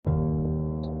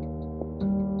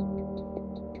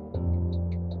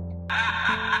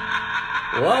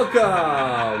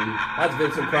Welcome. That's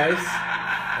Vincent Price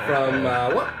from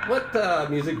what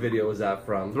music video was that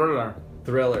from?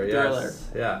 Thriller. Yes.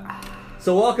 Yeah.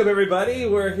 So welcome everybody.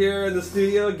 We're here in the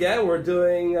studio again. We're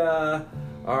doing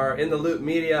our In the Loop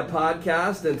Media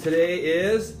podcast, and today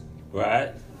is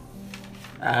Brett,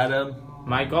 Adam,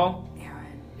 Michael,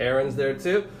 Aaron's there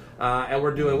too. And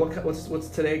we're doing what's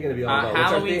today going to be all about?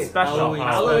 Halloween special.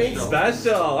 Halloween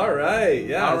special. All right.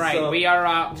 Yeah. All right. So we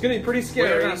are. it's going to be pretty scary.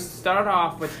 We're going to start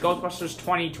off with Ghostbusters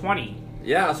 2020.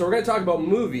 Yeah. So we're going to talk about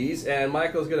movies, and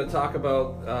Michael's going to talk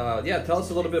about. Tell us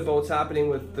a little bit about what's happening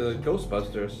with the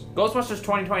Ghostbusters. Ghostbusters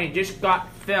 2020 just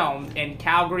got filmed in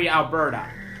Calgary, Alberta.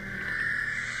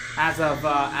 As of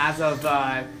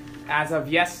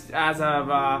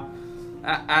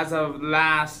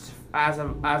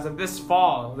this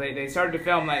fall, they started to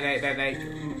film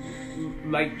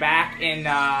like back in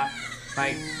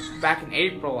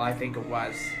April, I think it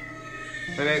was.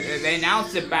 But they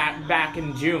announced it back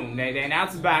in June. They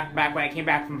announced it back when I came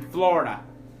back from Florida.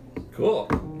 Cool.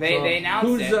 They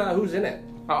announced it. Who's in it?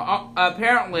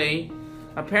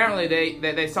 Apparently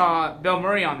they saw Bill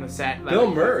Murray on the set.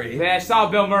 Bill Murray? They saw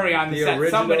Bill Murray on the set.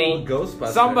 Original Ghostbuster.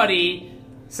 Somebody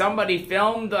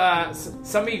filmed.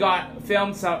 Somebody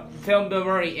filmed Bill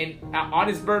Murray on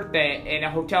his birthday in a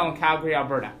hotel in Calgary,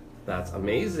 Alberta. That's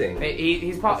amazing.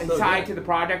 He's probably tied to the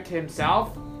project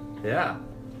himself. Yeah.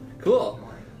 Cool.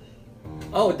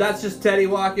 Oh, that's just Teddy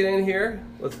walking in here.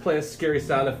 Let's play a scary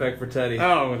sound effect for Teddy.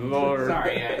 Oh Lord!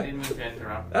 Sorry, I didn't mean to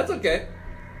interrupt. That's okay.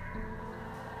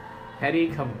 Teddy,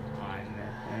 come on.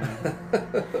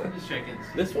 Just checking.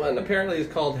 This one apparently is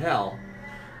called Hell.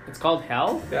 It's called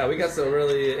Hell? Yeah, we got some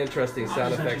really interesting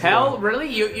sound effects. Hell? Really?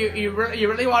 You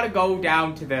really want to go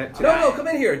down to the... No, come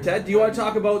in here, Ted. Do you want to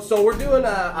talk about... So we're doing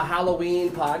a Halloween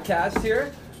podcast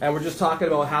here, and we're just talking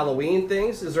about Halloween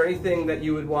things. Is there anything that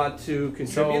you would want to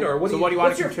contribute? Or what do you want to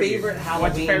what's contribute? Your favorite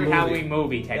Halloween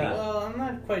movie, Teddy? Yeah. Well, I'm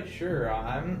not quite sure.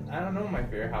 I don't know my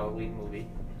favorite Halloween movie.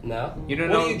 No? You don't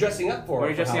what know... are you dressing up for? What are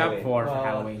you dressing up for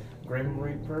Halloween? Grim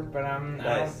Reaper, but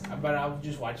Nice. I'll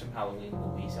just watch some Halloween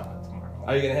movies on tomorrow.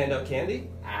 Are you going to hand out candy?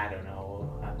 I don't know.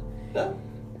 No?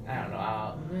 I don't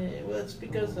know. Well, it's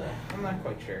because I'm not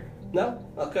quite sure. No?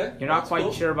 Okay. You're not That's quite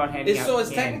cool. sure about handing out So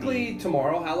it's candy. technically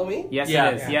tomorrow Halloween? Yes, Yeah.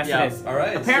 it is. Yes, Yeah. it is. All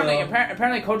right.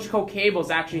 Apparently, Cogeco Cable is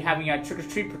actually having a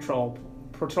trick-or-treat patrol,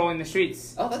 patrolling the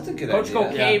streets. Oh, that's a good Cogeco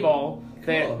idea. Cable,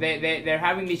 Cool. they're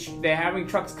having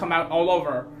trucks come out all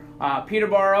over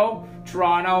Peterborough,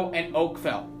 Toronto, and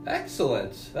Oakville.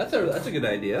 Excellent. That's a good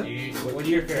idea. What's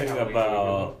your favorite Halloween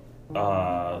about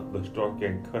the stork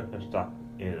and Christmas stuff,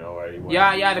 already.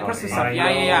 Yeah, the Christmas stuff.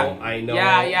 Yeah. I know.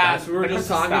 Yeah. That's what we were The just Christmas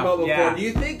talking stuff, about before. yeah. Do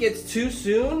you think it's too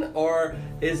soon, or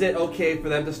is it okay for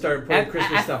them to start putting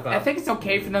Christmas stuff out? I think it's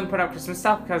okay for them to put out Christmas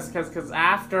stuff because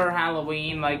after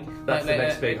Halloween, That's the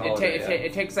next big holiday,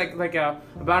 it takes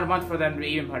about a month for them to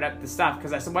even put up the stuff.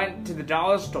 Because I went to the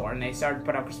dollar store and they started to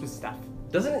put out Christmas stuff.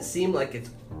 Doesn't it seem like it's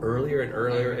earlier and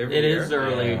earlier every year? It is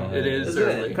early. It is Isn't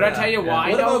early. it? Could I tell you why?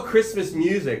 What though? about Christmas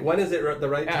music? When is it the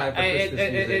right time for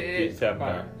Christmas music?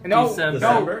 December. No,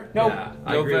 December? no. Yeah,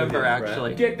 I agree with November, you, Brett.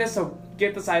 actually. Get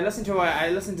this. I listened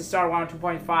to Star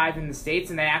 102.5 in the States,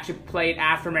 and they actually play it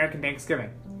after American Thanksgiving.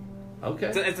 Okay.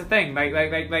 It's a thing. Like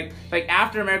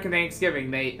after American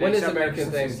Thanksgiving, they When is start playing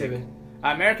American Christmas music. Thanksgiving?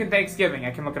 American Thanksgiving.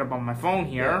 I can look it up on my phone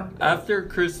here. After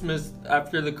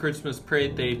the Christmas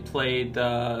parade, they played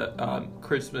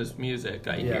Christmas music.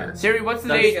 I hear. Siri, what's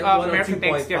the I date think of at American 102.5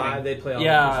 Thanksgiving? They play all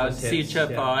Yeah, the Christmas hits.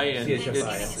 CHFI, and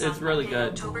CHFI. it's really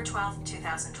good. October 12th,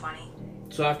 2020.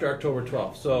 So after October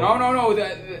 12th. So No.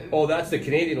 Oh, that's the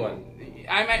Canadian one.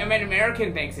 I meant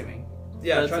American Thanksgiving.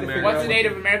 Yeah, That's try to figure American. What's out the date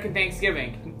of American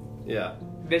Thanksgiving Yeah.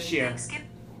 this year? Thanksgiving.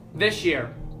 This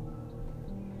year.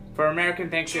 For American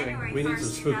Thanksgiving. January We need 1st, some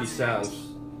spooky 2019. sounds.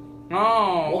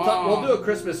 Oh. We'll do a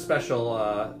Christmas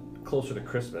special closer to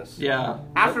Christmas. Yeah.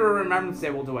 After Remembrance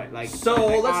Day, we'll do it. So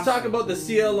let's honestly. talk about the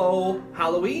CLO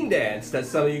Halloween dance that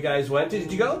some of you guys went to.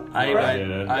 Did you go? I Brett?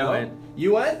 went. No? I went.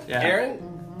 You went? Yeah.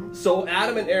 Aaron? So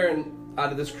Adam and Aaron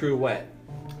out of this crew went.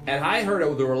 And I heard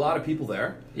there were a lot of people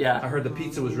there. I Yeah. heard the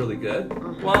pizza was really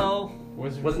good. Well,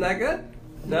 Wasn't that good?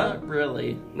 No? not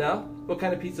really. No? What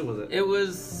kind of pizza was it? It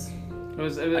was.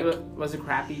 Was it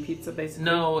crappy pizza basically?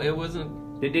 No, it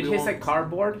wasn't. Did it taste like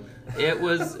cardboard? It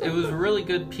was really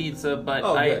good pizza, but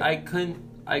Oh, good. I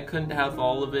couldn't have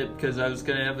all of it because I was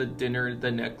gonna have a dinner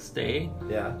the next day.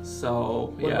 Yeah.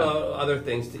 So What yeah. about other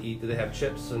things to eat? Do they have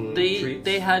chips and treats?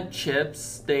 They had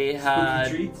chips. They Spooky had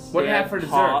treats? What did they had have for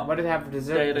dessert? pop, What did they have for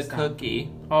dessert? They had a this time? cookie.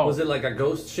 Oh, Was it like a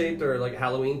ghost shaped or like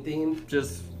Halloween themed?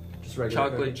 Just Just regular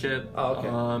chocolate cookie? chip. Oh, okay.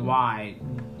 why?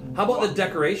 How about the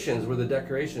decorations?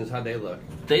 How'd they look?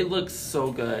 They look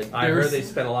so good. I heard they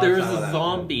spent a lot There of was time on a that.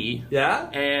 zombie, Yeah?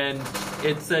 and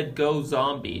it said "Go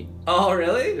Zombie." Oh, It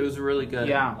really? was really good.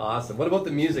 Yeah. Awesome. What about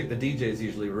the music? The DJ's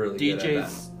usually really good at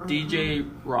DJ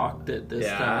rocked it that. this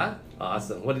Yeah? time.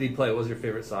 Awesome. What did he play? What was your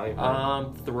favorite song he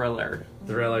played? Thriller.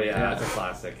 Thriller, yeah, yeah. that's a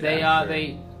classic. They yeah,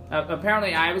 sure.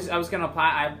 apparently I was gonna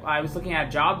apply. I was looking at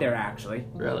a job there actually,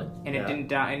 Really? and Yeah.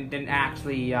 it didn't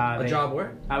actually. A job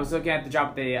where? I was looking at the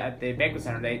job at the banquet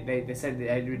center. They said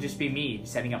that it would just be me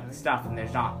setting up the stuff, and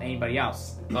there's not anybody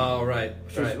else. Oh, right.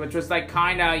 Which was like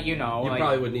kind of You like,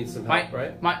 probably would need some help,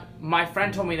 right? My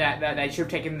friend told me that I should have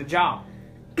taken the job,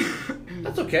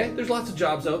 That's okay. There's lots of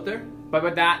jobs out there.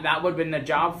 but that would have been the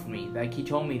job for me. Like he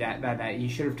told me that you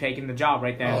should have taken the job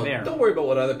right then and there. Don't worry about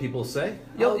what other people say.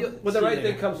 When the see right you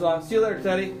thing later. comes along, see you later,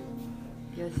 Teddy.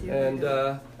 Yes, you And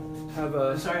have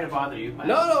a. Sorry to bother you.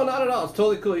 No, not at all. It's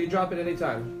totally cool. You drop it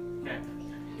anytime. Okay.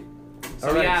 So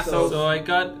All right, yeah, So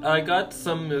I got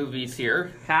some movies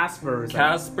here. Casper. is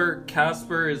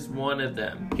Casper is one of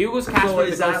them. Hugo's Casper. So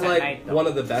is the Ghost that at like Night, though. one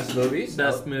of the best movies?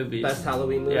 Best movies. Best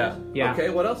Halloween movies? Yeah. Yeah. Okay,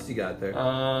 what else you got there?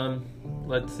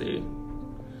 Let's see.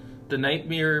 The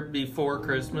Nightmare Before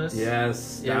Christmas.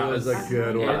 Yes, It that was a was-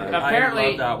 good it- one. Apparently, I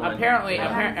love that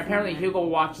one. apparently, Hugo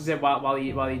watches it while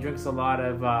he drinks a lot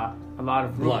of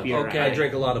root Blood. beer. Okay. I At night.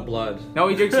 drink a lot of blood. No,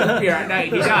 he drinks root beer at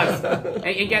night. He does.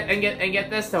 And get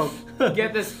this though.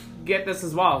 Get this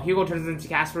as well. Hugo turns into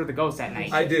Casper the Ghost at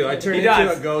night. I do. I turn He into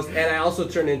does. a ghost, and I also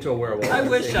turn into a werewolf. I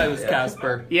wish I was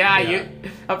Casper. yeah, Yeah. you.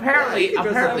 Apparently, Yeah, he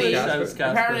dressed up I as wish Casper. I was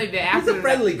Casper. apparently the He's actor. a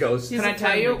friendly ghost. He's Can a I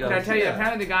tell you? friendly Can I ghost, tell you? yeah.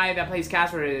 Apparently, the guy that plays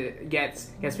Casper gets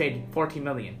paid 14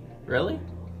 million. Really?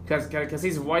 Because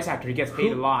he's a voice actor, he gets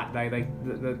paid a lot. Like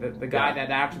the guy that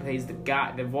actually plays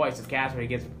the voice of Casper, he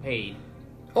gets paid.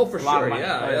 Oh, for A lot of sure. money.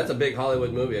 Yeah, Yeah. that's a big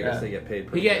Hollywood movie. I guess Yeah. they get paid. He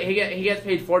Pretty good. he gets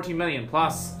paid 14 million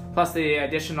plus the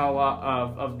additional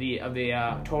of the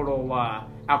total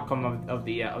outcome of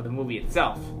the movie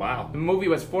itself. Wow. The movie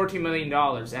was $14 million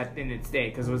in its day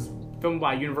because it was filmed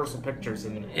by Universal Pictures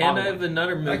in And I Hollywood. have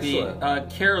another movie, Excellent.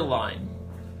 Caroline.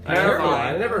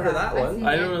 Caroline. I never heard that one.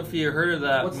 I don't know if you heard of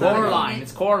that. What's that? Coraline.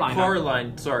 It's Coraline.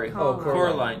 Coraline, sorry. Oh,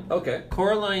 Coraline. Okay.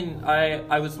 Coraline,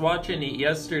 I was watching it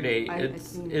yesterday. I've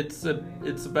seen it.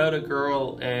 It's about a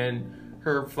girl and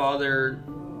her father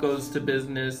goes to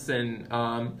business and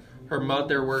her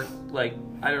mother worked like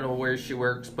I don't know where she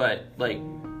works, but like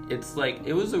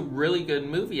it was a really good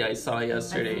movie I saw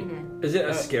yesterday. Is it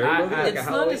a scary I- movie? I- Like a It's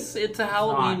not Halloween? it's a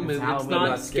Halloween It's movie. Halloween. It's not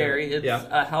Not scary. scary. It's Yeah.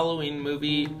 a Halloween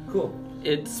movie. Cool.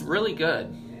 It's really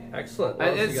good. Excellent. What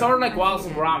else It's you sort got? of like Wallace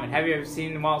and Gromit. Have you ever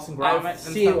seen Wallace and Gromit? I've and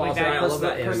seen stuff Wallace like and that? Gromit. I love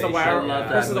that Curse the animation. Were- I love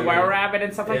Curse of that the movie. Were Rabbit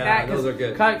and stuff like Yeah, that. those are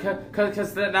good.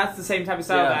 Because that's the same type of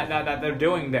style Yeah. that they're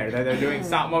doing there. They're doing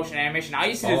stop motion animation. I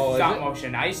used to do Oh, is stop it?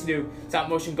 motion. I used to do stop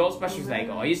motion Ghostbusters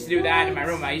Lego. I used to do that in my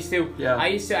room. I used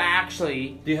to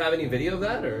actually. Do you have any video of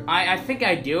that, or? I think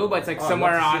I do, but it's like Oh, I'd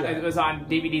somewhere love to see on that. it was on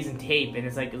DVDs and tape, and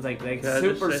it's like Can I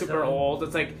super just say super something? old.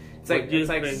 It's like What do you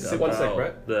think super, One sec, about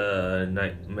Brett. the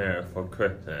Nightmare for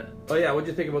Christmas? Oh yeah, what'd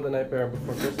you think about the Nightmare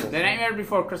Before Christmas? The Nightmare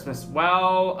Before Christmas.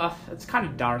 Well, it's kind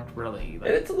of dark, really.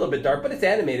 And it's a little bit dark, but it's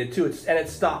animated too.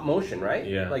 It's stop motion, right?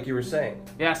 Yeah. Like you were saying.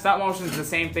 Yeah, stop motion is the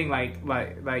same thing. Like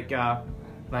that.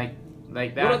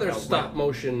 What other though. stop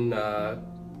motion?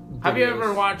 Have you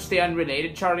ever watched the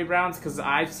unrelated Charlie Browns? Because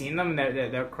I've seen them.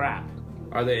 And they're crap.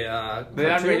 Are they? The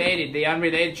cartoon?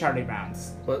 unrelated Charlie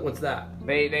Browns. What's that?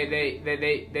 They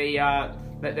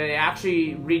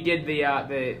actually redid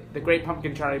the Great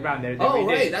Pumpkin Charlie Brown. They Oh redid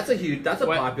right, it. that's a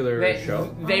What- popular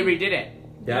show. They redid it.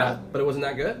 Yeah, but it wasn't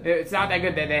that good. It's not that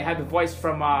good. They had the voice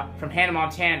from Hannah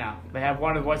Montana. They have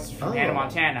one of the voices from Oh, Hannah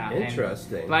Montana. and,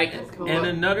 Interesting. like, That's cool. And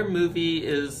another movie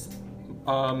is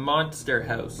Monster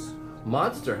House.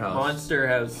 Monster House. Monster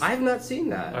House. I have not seen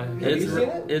that. Have it's, you seen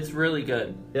it? It's really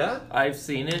good. Yeah. I've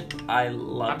seen it. I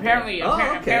love apparently, it. Oh,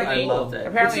 okay. apparently, I loved it. What's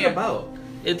apparently, it about?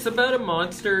 It's about a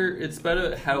monster. It's about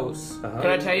a house. Uh-huh.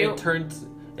 Can I tell you?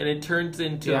 It turns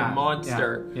into a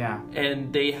monster. Yeah.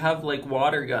 And they have like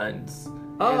water guns.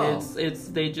 Oh. And it's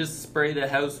they just spray the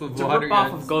house with It's a water rip-off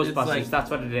guns. of Ghostbusters. It's like,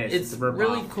 That's what it is. it's a rip-off.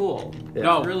 really cool. Yeah.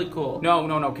 No. It's really cool. No. Can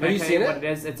Have I you tell seen you it? what it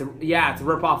is? It's a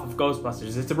rip-off of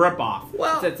Ghostbusters. It's a rip-off.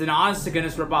 Well- it's an honest to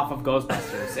goodness rip-off of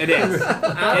Ghostbusters. It is.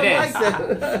 I It don't is.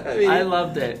 like that. I mean, I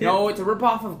loved it. No, it's a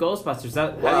rip-off of Ghostbusters.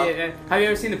 Well- Have you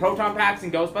ever seen the proton packs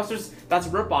in Ghostbusters? That's a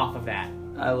rip-off of that.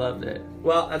 I loved it.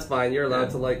 well, that's fine. You're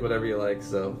allowed to like whatever you like.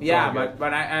 So it's Yeah, all good.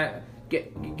 but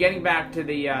getting back to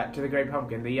the Great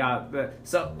Pumpkin,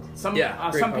 some Yeah,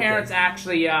 Great some Pumpkin. parents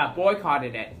actually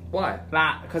boycotted it Why?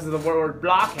 because of the word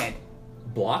blockhead.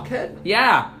 Blockhead?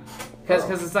 Yeah, because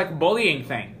Oh. it's like a bullying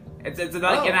thing. It's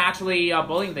like an actually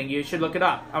bullying thing. You should look it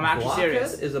up. I'm actually Blockhead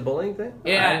serious. is a bullying thing?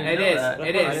 Yeah, I it know is. that.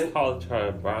 It It's is. called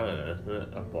Charlie Brown, isn't it?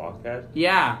 A blockhead.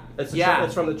 Yeah. It's Yeah.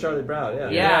 It's from the Charlie Brown, yeah.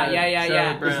 Yeah,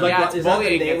 Charlie Brown. It's like yeah, the- it's is that the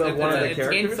bullying. name of It's one of the it's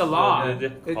characters? against the law. They're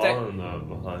just It's like calling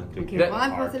them to Okay, give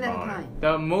one a hard person at a time. time.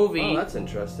 the movie. Oh, that's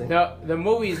interesting. The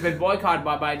movie's been boycotted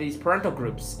by these parental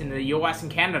groups in the U.S.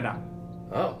 and Canada.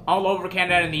 Oh, All over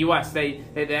Canada and the U.S. They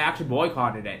actually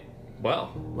boycotted it.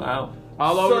 well. Wow.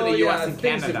 All over So, the U.S. yeah, and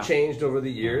things Canada. have changed over the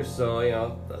years.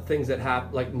 So things that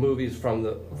happen, like movies from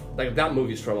that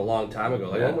movie's from a long time ago.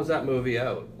 Like Yeah. when was that movie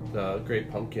out? The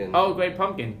Great Pumpkin. Oh, Great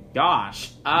Pumpkin.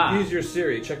 Gosh. Use your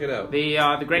Siri. Check it out. The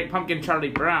Great Pumpkin Charlie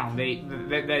Brown. They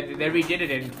redid it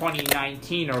in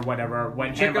 2019 or whatever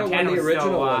when Check Hannah out when Montana the was original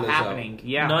still one is out. happening.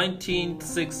 Yeah.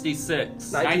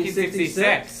 1966.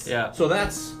 1966. Yeah. So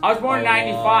that's. I was born in a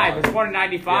 '95. I lot. was born in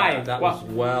 '95. Yeah, that What-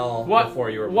 was well what before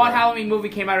you were born. What Halloween movie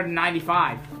came out in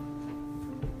 '95?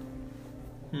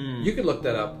 You can look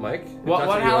that up, Mike. if What that's what you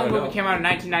wanna Halloween movie know. came out in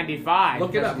 1995?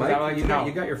 Look it up, Because I Mike. like You to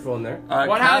know. got your phone there.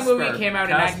 What Halloween movie came out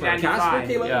in Casper. 1995? Casper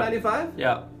came out Yeah. in '95.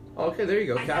 Yeah. Okay, there you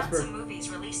go, I found Casper. some movies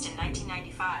released in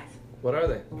 1995. What are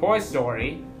they? Toy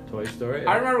Story. Toy Story.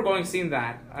 I remember going seeing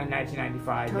that in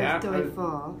 1995. Toy yeah. Story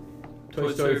 4.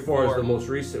 Toy Story 4 is the most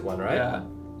recent one, right? Yeah.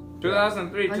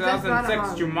 2003, Like, that's not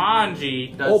 2006, a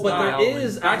Jumanji. That's Oh, but not there Halloween.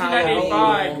 is a 1995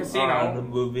 Halloween. Casino. The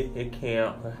movie it came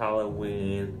out for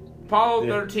Halloween. Apollo Yeah,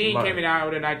 13 Mark. came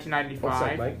out in What's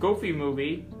 1995. up, Mike? Goofy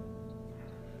movie.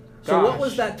 So what Gosh.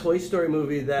 was that Toy Story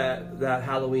movie, that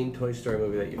Halloween Toy Story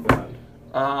movie that you found?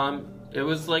 It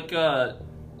was like can't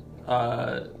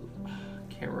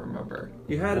remember.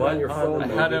 You had it What on your other phone. I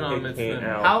though. had it movie on my came phone.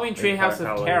 out Halloween for Treehouse of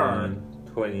Halloween Terror.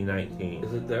 2019.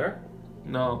 Is it there?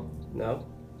 No. No.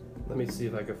 Let me see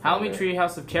if I can find Halloween it.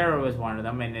 Treehouse of Terror was one of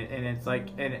them, and it's like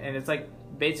and it's like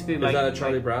basically Is like that a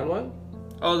Charlie Brown one?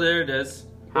 Oh, there it is.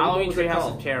 Halloween What was it Treehouse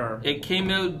called? of Terror. It came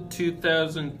out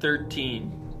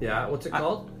 2013. Yeah. What's it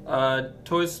called?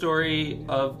 Toy Story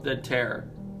of the Terror.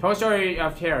 Toy Story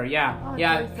of Terror. Yeah, Oh,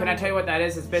 yeah. Toy Can I Story. tell you what that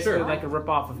is? It's basically Sure. like a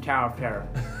ripoff of Tower of Terror.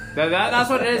 That's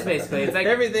what it is basically. It's like.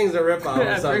 Everything's a ripoff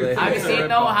of something. Have you It's a seen? ripoff.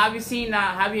 No. Have you seen?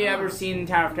 Have you ever seen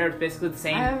Tower of Terror? It's basically the I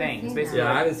same haven't thing. It's seen basically that.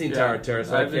 Yeah, I haven't seen Yeah. Tower of Terror,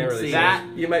 so I I haven't can't really seen say. that.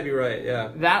 You might be right.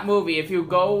 Yeah. that movie. If you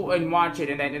go and watch it,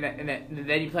 and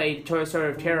then you play Toy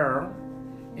Story of Terror,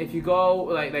 if you go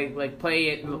like play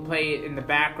it in the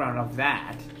background of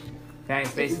that, then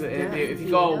it's basically if you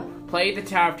go play the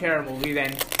Tower of Terror movie,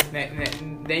 then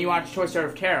you watch Toy Story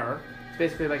of Terror. It's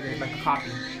basically like a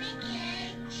copy.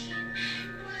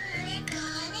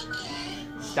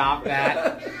 Stop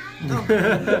that.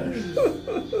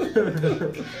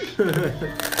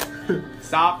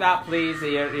 Stop that, please.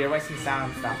 You're wasting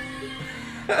sound stuff.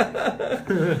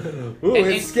 Ooh,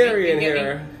 it's scary in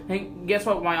here. And guess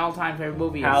what my all-time favorite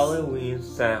movie is? Halloween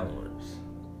sounds.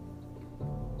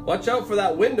 Watch out for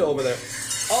that window over there.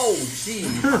 Oh,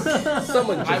 jeez.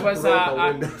 Someone just I was broke a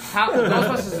window.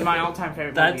 Ghostbusters is my all-time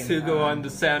favorite That's movie. who go on the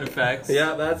sound effects.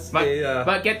 Yeah, that's But the.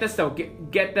 but get this though.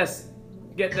 Get this.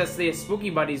 The Spooky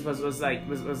Buddies was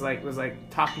like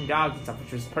talking dogs and stuff,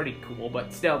 which was pretty cool.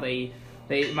 But still,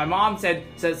 my mom said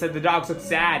the dogs look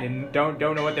sad and don't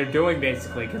know what they're doing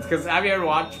basically. Because have you ever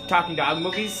watched talking dog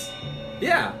movies?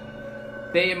 Yeah.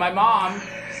 My mom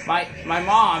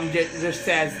just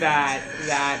says that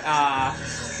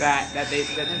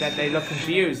they look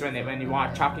confused when you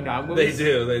watch talking dog They movies.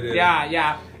 do. They do.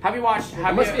 Yeah. Have you watched?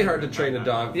 It must be hard to train a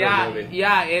dog for a movie.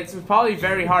 Yeah, it's probably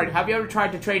very hard. Have you ever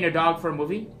tried to train a dog for a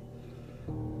movie?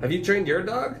 Have you trained your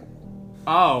dog?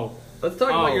 Oh. Let's talk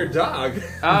about Oh. your dog.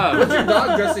 Oh. What's your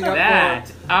dog dressing up That.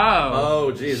 for? Oh.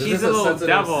 Oh, jeez. Is She's this a little sensitive-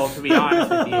 devil, to be honest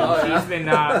with you. Oh, yeah? She's been,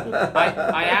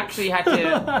 I actually had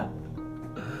to,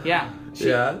 yeah.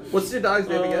 Yeah. What's your dog's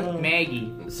name again?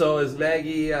 Maggie. So is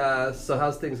Maggie? So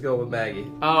how's things going with Maggie?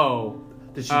 Oh.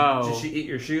 Did Oh. she eat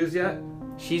your shoes yet?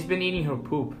 She's been eating her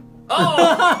poop.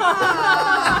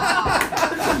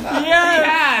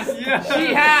 Yes!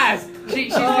 She has.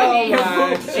 She's been eating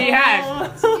her poop. She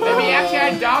has. And we actually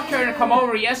had a dog trainer come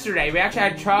over yesterday. We actually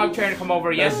had a dog trainer come over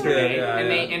That's yesterday, good, yeah,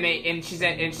 and yeah.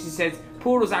 she says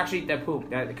poodles actually eat their poop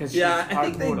because Yeah, she's I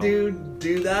think they poodle.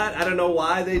 do that. I don't know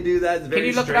why they do that. It's very Can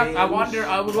you look strange. it up? I wonder.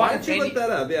 I would Why want don't you look that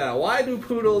up? Yeah. Why do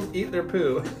poodles eat their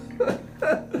poo?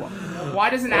 Why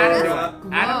doesn't Adam do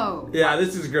it? Adam? Whoa. Yeah,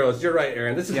 this is gross. You're right,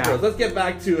 Aaron. This is Yeah. gross. Let's get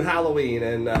back to Halloween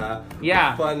and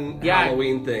Yeah. fun Yeah.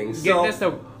 Halloween things. Get So, this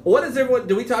though. what is everyone?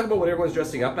 Do we talk about what everyone's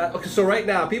dressing up as? Okay, so right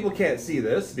now people can't see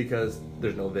this because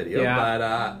there's no video. Yeah.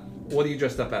 But what are you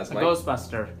dressed up as, A Mike?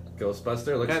 Ghostbuster.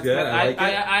 Ghostbuster looks That's- good. I like it.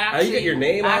 I actually, you get your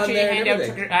name on actually there and hand out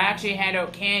everything. I actually hand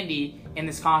out candy in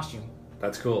this costume.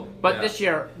 That's cool. But Yeah.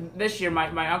 this year,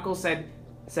 my uncle said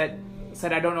said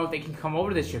I don't know if they can come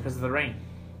over this year because of the rain.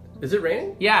 Is it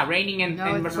raining? Yeah, raining and, No,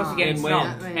 and it's we're supposed to not. get And snow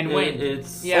wind. and wind.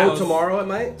 It's Yeah. Oh, tomorrow it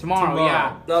might? Tomorrow,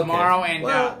 yeah. Okay. Tomorrow and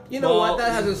Well, you know well, what?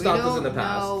 That hasn't We stopped us don't in the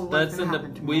past. know what's That's gonna in the.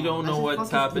 happen We tomorrow. don't know Let's what's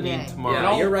focus happening today. tomorrow. Yeah,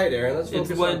 No. you're right, Aaron. Let's It's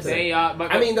focus on Wednesday. today.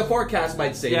 but I mean, the forecast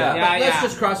might say Yeah. that, Yeah, but let's yeah.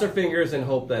 just cross our fingers and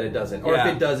hope that it doesn't. Or Yeah.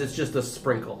 if it does, it's just a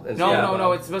sprinkle. instead no, of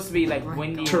no, a it's supposed to be like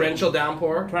windy. torrential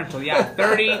downpour. Torrential, yeah.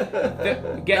 30.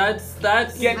 Get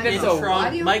That's Get this in over. Toronto. Why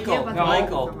do you Michael, care about the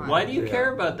Michael, weather? why do you Yeah.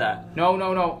 care about that?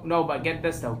 no. But get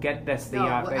this though. Get this. The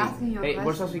No, we're they, asking you a we're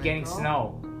question, supposed to be getting Michael.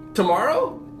 snow.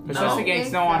 Tomorrow? We're No. supposed to be getting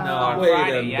snow on, No. on Wait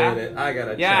Friday. a Yeah. minute. I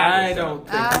gotta Yeah. check I this out. don't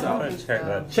think I so. don't Let's think check so.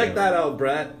 that. Check that out,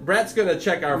 Brett. Brett's gonna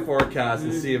check our forecast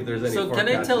and see if there's any So can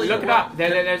forecast. I tell you Look it what- up.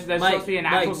 There's Mike, supposed to be an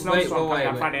actual Mike, snowstorm wait, coming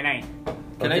on wait. Friday night.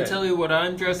 Can I Okay. tell you what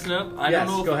I'm dressing up? I Yes,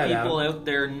 don't know go if ahead, people Adam. out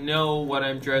there know what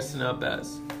I'm dressing up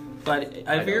as. But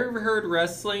have you don't. ever heard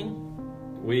wrestling?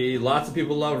 Lots of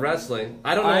people love wrestling.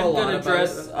 I don't know a I'm lot gonna about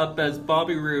dress it. up as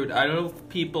Bobby Roode. I don't know if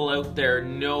people out there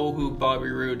know who Bobby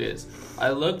Roode is.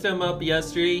 I looked him up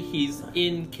yesterday. He's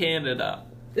in Canada.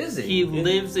 Is he? He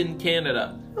lives in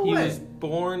Canada. No he way. was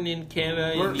born in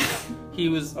Canada, and he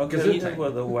was. Okay, Because let's check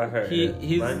what the weather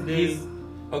is. Monday. He's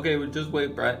okay. Well, just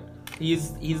wait, Brett.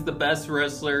 He's the best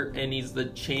wrestler, and he's the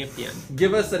champion.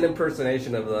 Give us an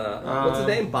impersonation of the. What's his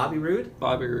name? Bobby Roode?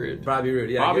 Bobby Roode. Bobby Roode,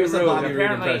 yeah. Bobby Give us a Roode, Bobby Roode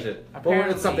apparently- impression. Well,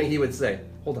 apparently- it's something he would say.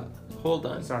 Hold on. Hold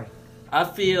on. Sorry. I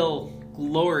feel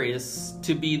glorious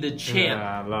to be the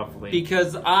champ Lovely.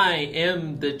 because I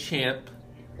am the champ,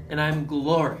 and I'm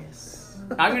glorious.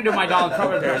 I'm gonna do my Donald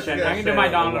Trump impression. I'm gonna do my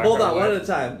Donald Trump. Hold on, one at a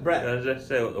time. Brett. Let's just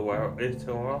say what the weather is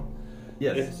tomorrow.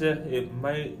 Yes. It says it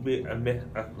might be a mix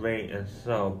of rain and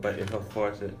snow, but it's a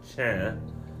force chance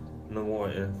no more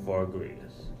than 4 degrees.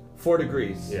 4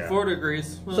 degrees. Yeah. 4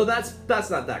 degrees. So that's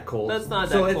not that cold. That's not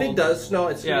So that if it cold. does snow,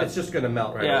 it's Yeah. it's just gonna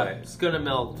melt right yeah, away. it's gonna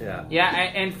melt. Yeah. Yeah,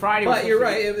 and Friday. But you're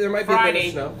right. There might be a bit Friday,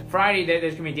 of snow. Friday,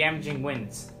 there's gonna be damaging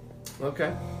winds.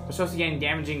 Okay. We're supposed to be getting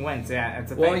damaging winds. Yeah,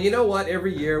 that's a Well, thing. you know what?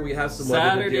 Every year we have some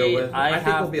weather to deal Saturday, with. I think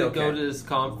have we'll be to okay. go to this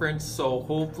conference, so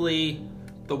hopefully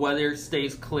the weather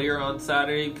stays clear on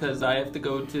Saturday because I have to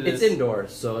go to this. It's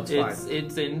indoors, so it's fine.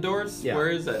 It's indoors. Yeah. Where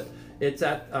is it? It's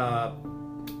at oh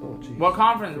geez. What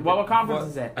conference? What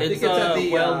conference is it? I think It's, it's at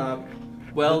the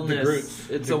Wellness. Groots.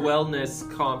 It's The a Gro-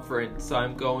 wellness conference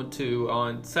I'm going to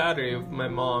on Saturday with my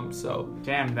mom. So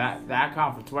Damn, that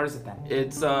conference. Where is it then?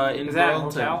 it's in Is that a Burlington.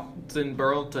 hotel? It's in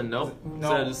Burlington. Nope. No.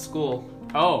 It's at a school.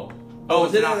 Oh. Oh,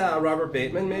 is it not- at Robert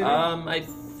Bateman maybe? I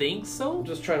think so. I'm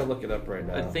just trying to look it up right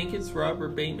now. I think it's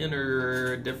Robert Bateman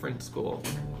or a different school.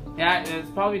 Yeah, it's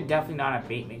probably definitely not at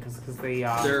Bateman because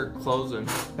They're closing.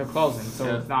 they're closing, so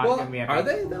Yeah. it's not Well, gonna be at are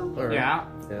Bateman. they though? Or- Yeah,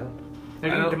 Yeah. they're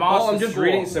I gonna don't- demolish. Oh, I'm the just school.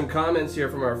 reading some comments here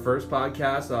from our first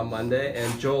podcast on Monday,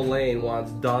 and Joel Lane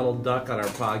wants Donald Duck on our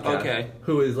podcast. Okay.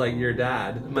 Who is like your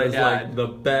dad? My Does, dad. like the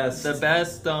best. The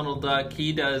best Donald Duck.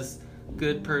 He does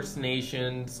good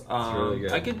personations. really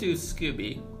good. I could do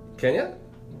Scooby. Can you?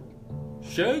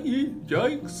 Shaggy,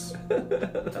 yikes.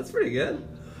 That's pretty good.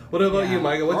 What about Yeah. you,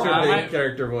 Michael? What's your Uh, main I-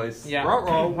 character voice? Yeah.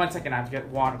 Ruh-roh. 1 second, I have to get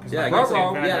water. 'cause Yeah, my get voice some- ain't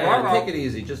Ruh-roh. very yeah, good. Ruh-roh. take it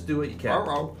easy. Just do what you can.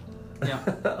 Ruh-roh. Yeah.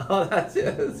 Oh, that's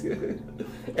good.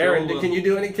 Aaron, Joel, can you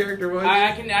do any character voice?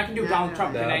 I can do No, Donald no,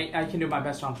 Trump, no. and I can do my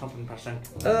best Donald Trump impression.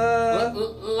 Uh,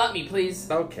 Let me, please.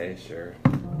 okay, sure.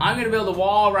 I'm gonna build a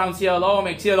wall around CLO and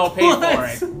make CLO pay for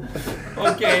it.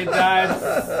 Okay,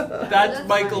 that's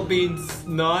Michael Bean's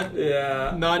not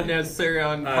Yeah. necessary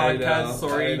on I know, podcast.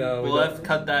 Sorry, I know, we we'll don't- have to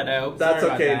cut that out. That's Sorry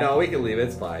about okay. that. No, we can leave.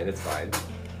 It's fine. It's fine.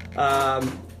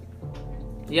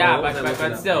 Yeah, Oh, what was I but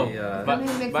looking still, up? The, Let me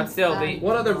make but some still, stuff.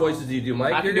 what other voices do you do,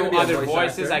 Mike? I You're can do gonna be a other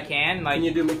voice voices. actor. I can like. Can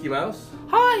you do Mickey Mouse?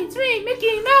 Hi, it's me,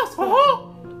 Mickey Mouse.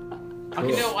 Ho I can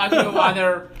do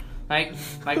other like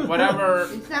whatever.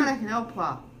 You sound like an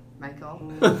Oprah, Michael.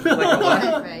 Like a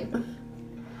what? Right?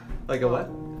 Like a what?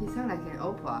 You sound like an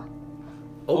Oprah.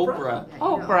 Oprah. Yeah, you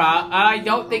know. Oprah. I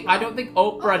don't think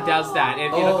Oprah does that.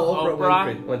 If you Oh, look Oprah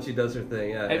at Winfrey when she does her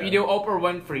thing. Yeah. if yeah. you do Oprah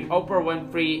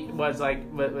Winfrey was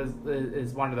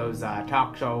is one of those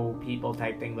talk show people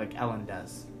type thing like Ellen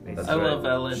does. That's I right. love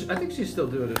Ellen. I think she's still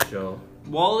doing a show.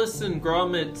 Wallace and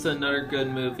Gromit's another good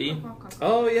movie.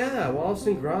 Oh yeah, Wallace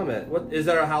and Gromit. What is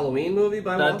that? A Halloween movie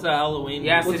by That's Wallace? a Halloween.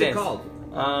 Yes, What's it it is. called?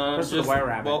 Curse of the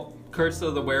Were-Rabbit. Well, Curse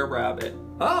of the Were-Rabbit.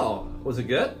 Oh, was it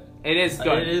good? It is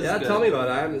good. It is Yeah, good. tell me about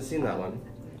it. I haven't seen that one.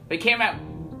 It came out.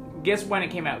 Guess when it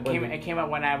came out? It came out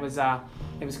when I was.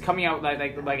 It was coming out like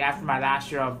after my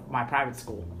last year of my private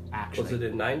school. Actually, Was it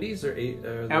in 90s or eight?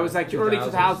 It was like early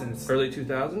 2000s. Early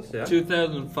 2000s, yeah.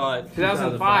 2005.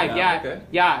 2005. Yeah, okay.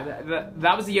 yeah.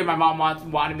 That was the year my mom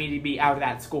wanted me to be out of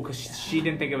that school because she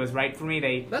didn't think it was right for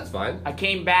me. That's fine. I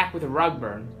came back with a rug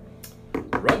burn.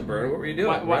 rug burn. What were you doing?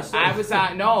 What, Wrestling? I was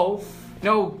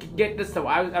no. Get this though.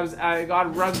 I got a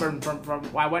rug burn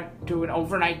from. I went to an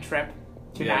overnight trip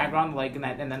to Yeah. Niagara on the Lake, and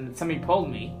then somebody pulled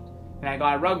me, and I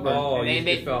got a rug burn. Oh, and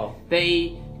you fell.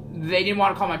 They didn't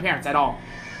want to call my parents at all.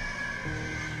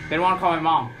 They didn't want to call my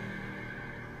mom.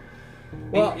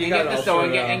 Well, and you get got this though,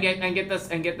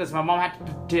 and get this. My mom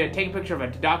had to take a picture of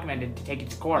it to document it to take it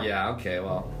to court. Yeah. Okay.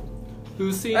 Well,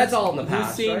 Who's seen? That's all in the Who's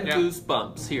past, seen right? Yeah.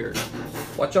 Goosebumps here?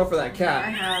 watch out for that I cat.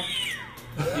 have.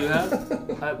 You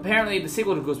have? Apparently, the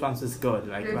sequel to Goosebumps is good.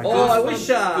 Like Oh, I wish.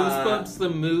 Goosebumps the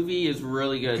movie is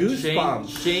really good.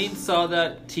 Goosebumps. Shane saw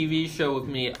that TV show with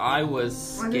me. I was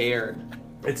scared.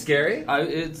 It's scary.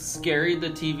 It's scary, the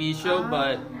TV show,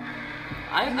 but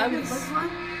I The was first one?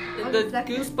 Or the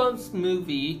second? Goosebumps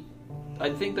movie. I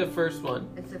think the first one.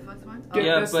 It's the first one? Get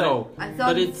Yeah, this but though. I but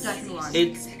thought it's the second one.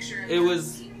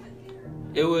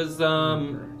 it was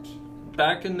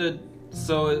back in the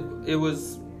it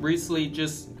was recently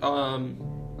just oh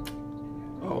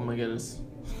my goodness.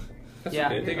 Yeah.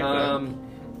 Okay, take your time.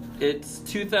 It's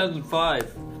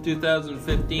 2005,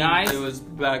 2015. Guys? It was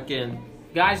back in.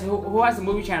 Guys, who has the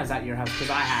movie channels at your house? Because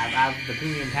I have the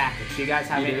premium package. Do you guys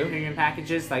have You any do? premium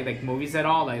packages like movies at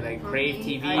all? Like Crave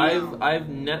TV? I've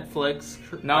Netflix.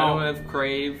 No. I don't have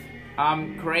Crave.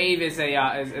 Crave is a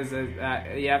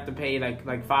you have to pay like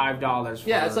 $5. For,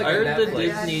 Yeah, it's like I heard the Netflix.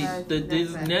 Disney, Yeah, the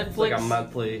Disney Netflix. It's like a Netflix.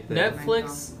 monthly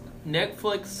thing.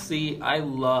 Netflix. See, I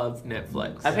love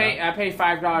Netflix. I pay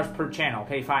 $5 per channel.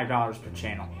 Pay $5 per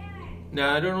channel.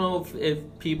 Now I don't know if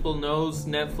people knows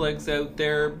Netflix out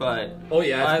there, but Oh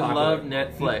yeah, I it's popular. love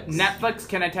Netflix. Netflix.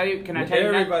 Can I tell you? Can I tell you?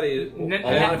 Everybody, Net-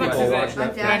 a lot of Netflix people is watch a- My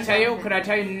Netflix. dad- Can I tell you? Could I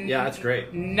tell you? Yeah, that's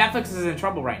great. Netflix is in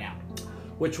trouble right now.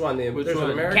 Which one? Which There's one?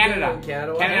 an American Canada, and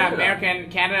Canada,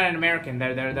 Canada and American.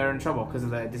 They're in trouble because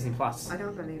of the Disney Plus. I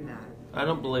don't believe that. I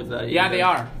don't believe that. Yeah, either. they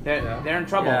are. Yeah. They're in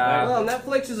trouble. Yeah. Well,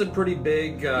 Netflix is a pretty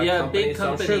big Yeah, company, big so I'm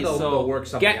company, sure they'll so- work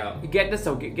something out. Get this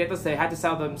though. Get this. They had to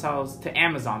sell themselves to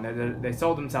Amazon. They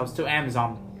sold themselves to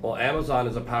Amazon. Well, Amazon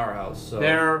is a powerhouse, so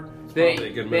They probably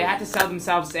a good they move. had to sell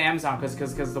themselves to Amazon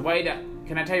because the way that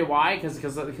can I tell you why? Because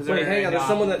Wait, hang on, there's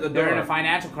someone at the they're in door. a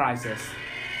financial crisis.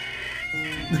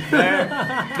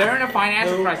 they're in a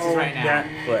financial crisis right now.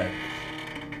 Netflix.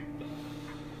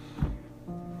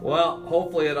 well,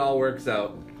 hopefully it all works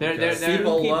out. They're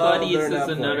People Spooky love Buddies their is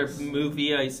another Netflix.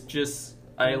 movie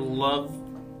I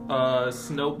love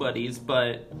Snow Buddies,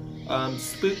 but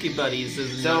Spooky Buddies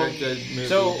is So- another good movie.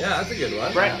 so- Yeah, that's a good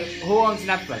one. Brett, who owns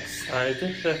Netflix? I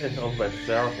think that is owned by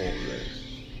shareholders.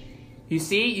 You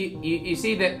see, you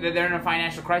see that they're in a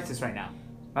financial crisis right now.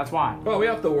 That's why. Well, we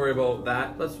have to worry about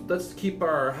that. Let's keep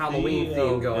our Halloween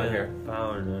theme going here.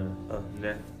 Founder of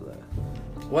Netflix.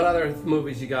 What other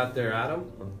movies you got there, Adam?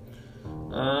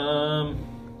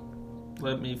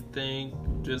 Let me think.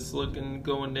 Just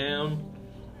going down.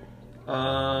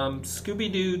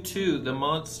 Scooby-Doo 2, The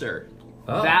Monster.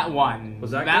 Oh. That one.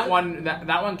 Was that good? one?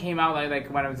 That one came out like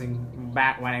when I was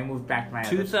when I moved back to my other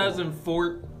school.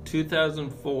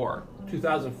 2004.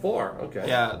 2004. Okay.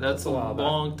 Yeah, that's a while back.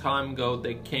 long time ago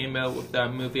they came out with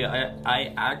that movie.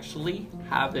 I actually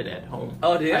have it at home.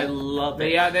 Oh, do you? I love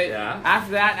it. Yeah.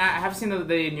 After that, I have seen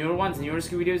the newer ones, the newer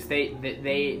Scooby Doo's.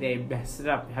 They messed it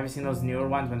up. Have you seen those newer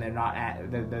ones when they're not at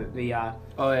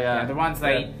Oh yeah. the ones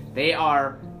they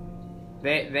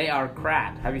are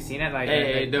crap. Have you seen it? Like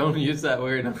Hey, don't use that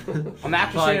word on I'm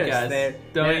actually serious. podcast.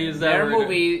 Don't use that their word.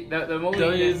 movie. The movie.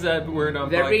 Don't use that word on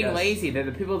They're podcast. being lazy.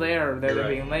 The people there. They're You're right.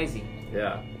 being lazy.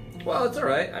 Yeah. Well, it's all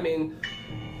right. I mean,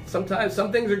 sometimes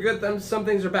some things are good, some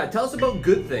things are bad. Tell us about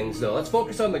good things, though. Let's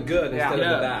focus on the good instead of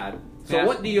Yeah. the bad. So, Yeah.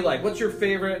 what do you like? What's your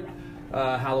favorite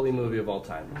Halloween movie of all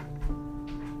time?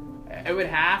 It would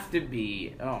have to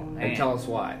be. Oh man. And tell us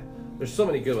why. There's so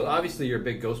many good ones. Obviously, you're a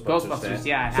big Ghostbusters Ghostbusters. fan.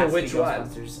 Yeah. It So has which to be one?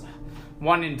 Ghostbusters.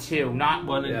 1 and 2. Not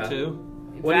One and Yeah. two.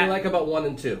 What do you that- like about 1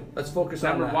 and 2? Let's focus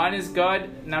on Number that. 1 is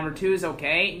good. Number 2 is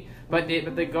okay. But the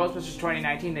Ghostbusters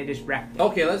 2019 they just wrecked it.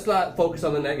 Okay, let's not focus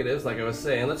on the negatives, like I was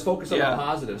saying. Let's focus on Yeah. the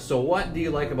positives. So, what do you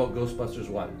like about Ghostbusters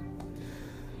 1?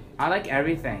 I like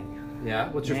everything. Yeah.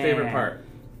 What's your favorite Man. part?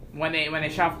 When they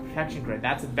shot protection grid,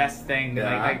 that's the best thing.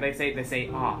 Yeah. Like they say,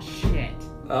 oh shit.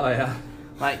 Oh yeah.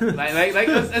 Like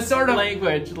it's sort of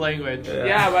Language.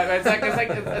 yeah, but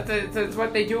it's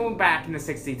what they do back in the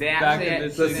 60s. They Back actually in the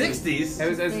The 60s. It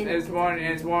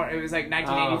was like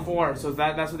 1984. So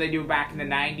that's what they do back in the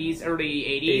 90s, early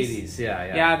 80s. 80s.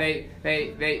 Yeah. Yeah,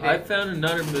 they I found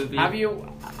another movie. have you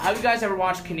guys ever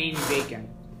watched Canadian Bacon?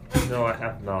 No, I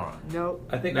have not. Nope.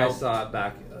 I think No. I saw it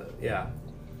back. Yeah.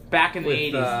 Back in the With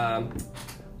 80s.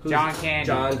 Who's- John Candy.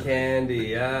 John Candy,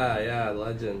 yeah,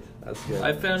 legend. That's good.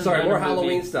 I found Sorry, more another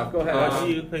Halloween movie. stuff. Go ahead. What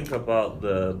do you think about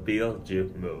the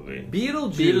Beetlejuice movie?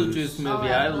 Beetlejuice movie.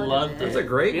 Oh, I I loved loved it. That's it. a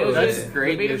great Beetlejuice, movie. That's a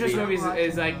great the Beetlejuice movie. movie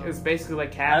is like it's basically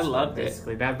like Cats. I loved it.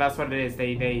 Basically, that's what it is.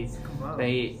 They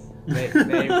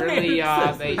really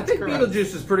I they think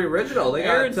Beetlejuice is pretty original. They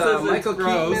Aaron got says it's Michael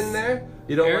gross. Keaton in there.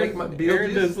 You don't Aaron, like Aaron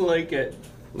Beetlejuice? doesn't like it.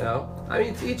 No, I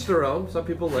mean to each their own. Some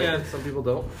people like Yeah. it, some people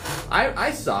don't.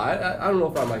 I saw it. I don't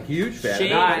know if I'm a huge fan.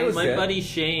 Shane, of it, but it was my good. buddy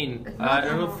Shane. It's not I that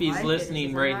don't know if I he's like it, listening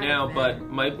it's right just now, not a but fan.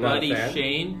 my Not a buddy fan?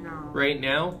 Shane, No. right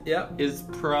now, Yep. is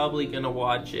probably gonna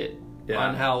watch it Yeah.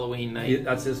 on Halloween night.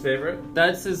 That's his favorite.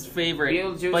 That's his favorite.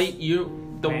 Beetlejuice But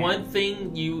the fan. one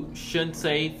thing you shouldn't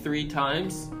say 3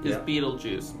 times is Yeah.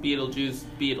 Beetlejuice, Beetlejuice,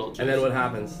 Beetlejuice. And then what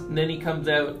happens? And then he comes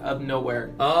out of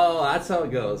nowhere. Oh, that's how it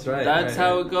goes, right? That's right,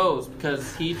 how right. it goes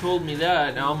because he told me that,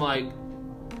 and I'm like,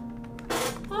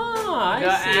 I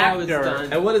The see how it's actor.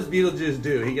 done. And what does Beetlejuice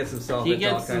do? He gets himself He into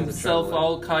all gets kinds himself of trouble.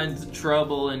 all kinds of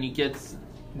trouble, and he gets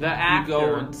the you actor.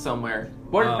 going somewhere.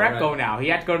 Where did Oh, Brett right. go now? He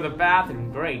had to go to the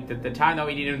bathroom. Great. The time that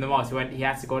we needed him the most, he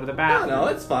has to go to the No, bathroom. no,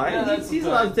 it's fine. Yeah, he's that's he's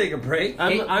fine. allowed to take a break.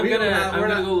 I'm We don't have- gonna we're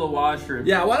go not- to the washroom.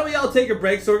 Yeah, why don't we all take a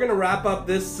break? So we're gonna wrap up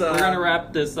this. We're gonna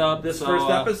wrap this up. this so, first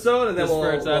episode, and then this we'll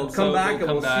first come episode, back we'll and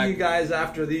come we'll see back. you guys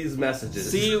after these messages.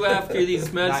 See you after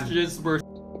these messages. We're